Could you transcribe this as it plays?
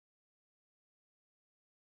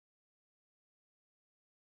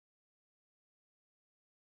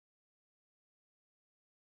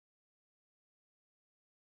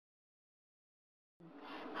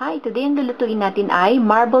Hi, today ang lulutuin natin ay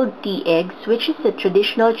marbled tea eggs, which is a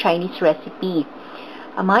traditional Chinese recipe.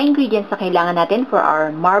 Ang mga ingredients na kailangan natin for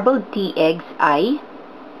our marbled tea eggs ay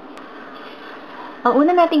ang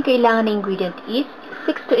una natin kailangan na ingredient is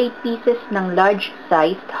 6 to 8 pieces ng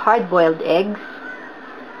large-sized hard-boiled eggs,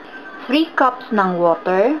 3 cups ng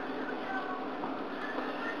water,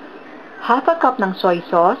 half a cup ng soy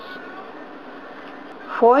sauce,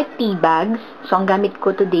 4 tea bags, so ang gamit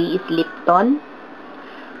ko today is Lipton,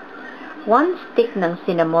 1 stick ng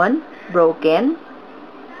cinnamon, broken.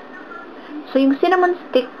 So, yung cinnamon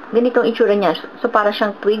stick, ganitong itsura niya. So, para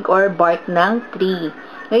siyang twig or bark ng tree.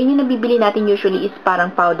 Ngayon, yung nabibili natin usually is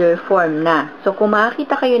parang powder form na. So, kung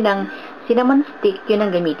makakita kayo ng cinnamon stick, yun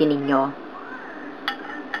ang gamitin ninyo.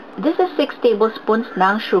 This is 6 tablespoons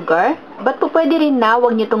ng sugar. But po pwede rin na,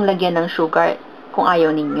 huwag nyo itong lagyan ng sugar kung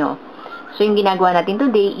ayaw ninyo. So, yung ginagawa natin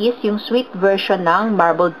today is yung sweet version ng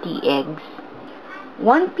marbled tea eggs.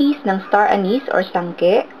 1 piece ng star anise or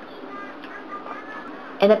sangke,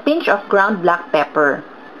 and a pinch of ground black pepper.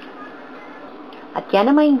 At yan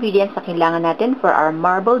ang mga ingredients na kailangan natin for our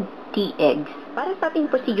marbled tea eggs. Para sa ating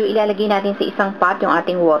procedure, ilalagay natin sa isang pot yung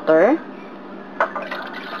ating water,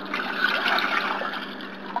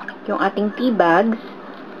 yung ating tea bags,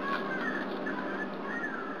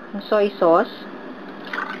 yung soy sauce,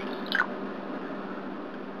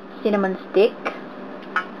 cinnamon stick,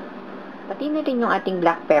 pati na rin yung ating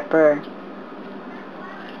black pepper.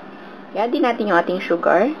 I-add din natin yung ating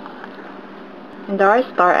sugar and our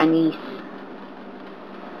star anise.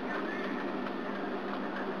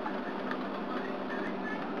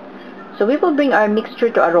 So, we will bring our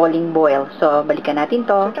mixture to a rolling boil. So, balikan natin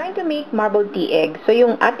to. So, trying to make marbled tea egg. So,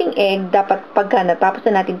 yung ating egg, dapat pagka natapos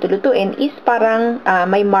na natin tulutuin, is parang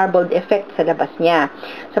may marbled effect sa labas niya.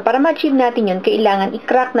 So, para ma-achieve natin yun, kailangan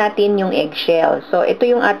i-crack natin yung eggshell. So, ito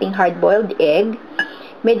yung ating hard-boiled egg.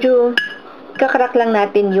 Medyo ika-crack lang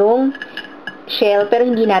natin yung shell, pero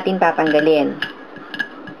hindi natin tatanggalin.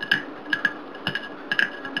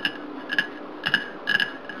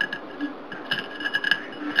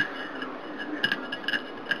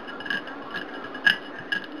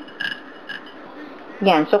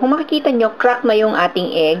 Yan. So, kung makikita nyo, crack na yung ating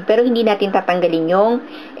egg, pero hindi natin tatanggalin yung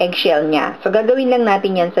eggshell niya. So, gagawin lang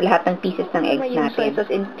natin yan sa lahat ng pieces ng eggs natin. Soy sauce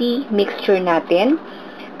and tea mixture natin.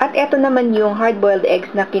 At eto naman yung hard-boiled eggs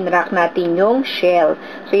na kinrack natin yung shell.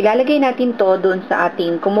 So, ilalagay natin to doon sa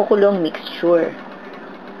ating kumukulong mixture.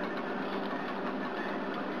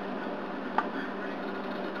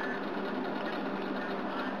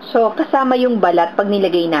 So, kasama yung balat pag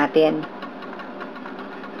nilagay natin.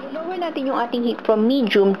 I-lower natin yung ating heat from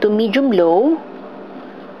medium to medium-low.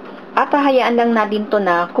 At hahayaan lang natin to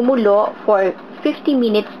na kumulo for 50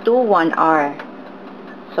 minutes to 1 hour.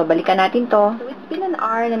 So, balikan natin to. So, it's been an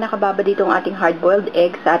hour na nakababa dito ang ating hard-boiled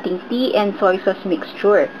egg sa ating tea and soy sauce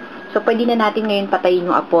mixture. So, pwede na natin ngayon patayin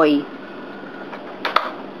yung apoy.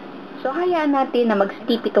 So, hayaan natin na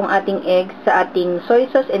mag-steep itong ating egg sa ating soy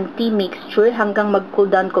sauce and tea mixture hanggang mag-cool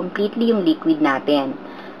down completely yung liquid natin.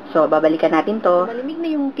 So, babalikan natin to. Malamig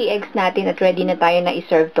na yung tea eggs natin at ready na tayo na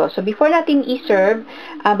i-serve to. So, before natin i-serve,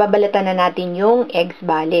 babalatan na natin yung eggs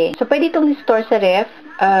bale. So, pwede itong store sa ref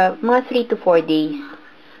mga 3 to 4 days.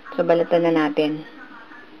 So, balatan na natin.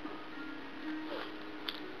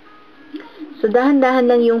 So,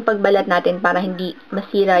 dahan-dahan lang yung pagbalat natin para hindi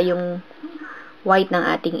masira yung white ng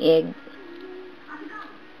ating egg.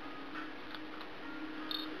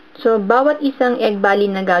 So, bawat isang egg bali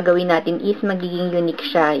na gagawin natin is magiging unique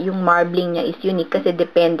siya. Yung marbling niya is unique kasi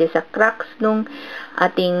depende sa cracks nung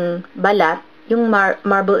ating balat, yung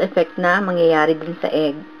marble effect na mangyayari din sa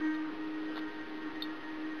egg.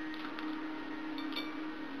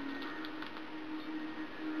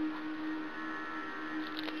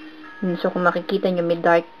 So, kung makikita nyo, may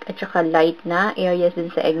dark at saka light na areas din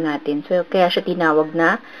sa egg natin. So, kaya siya tinawag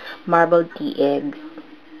na marbled tea eggs.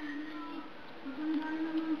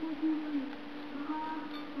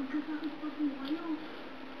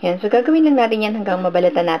 Yan. So, gagawin lang natin yan hanggang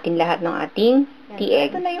mabalatan natin lahat ng ating tea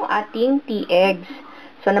eggs. Ito na yung ating tea eggs.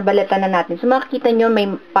 So, nabalatan na natin. So, makikita nyo, may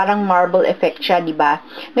parang marble effect siya, diba?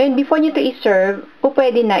 Ngayon, before nyo to i-serve,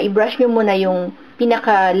 pwede na, i-brush nyo muna yung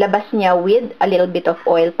pinakalabas niya with a little bit of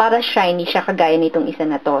oil para shiny siya kagaya nitong isa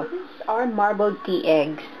na to. These are marbled tea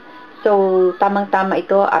eggs. So, tamang-tama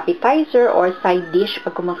ito, appetizer or side dish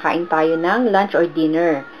pag kumakain tayo ng lunch or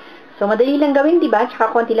dinner. So, madali lang gawin, diba?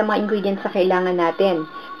 Tsaka konti lang mga ingredients na kailangan natin.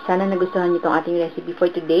 Sana nagustuhan niyo itong ating recipe for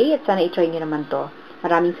today at sana i-try niyo naman to.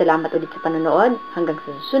 Maraming salamat ulit sa panonood. Hanggang sa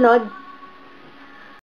susunod.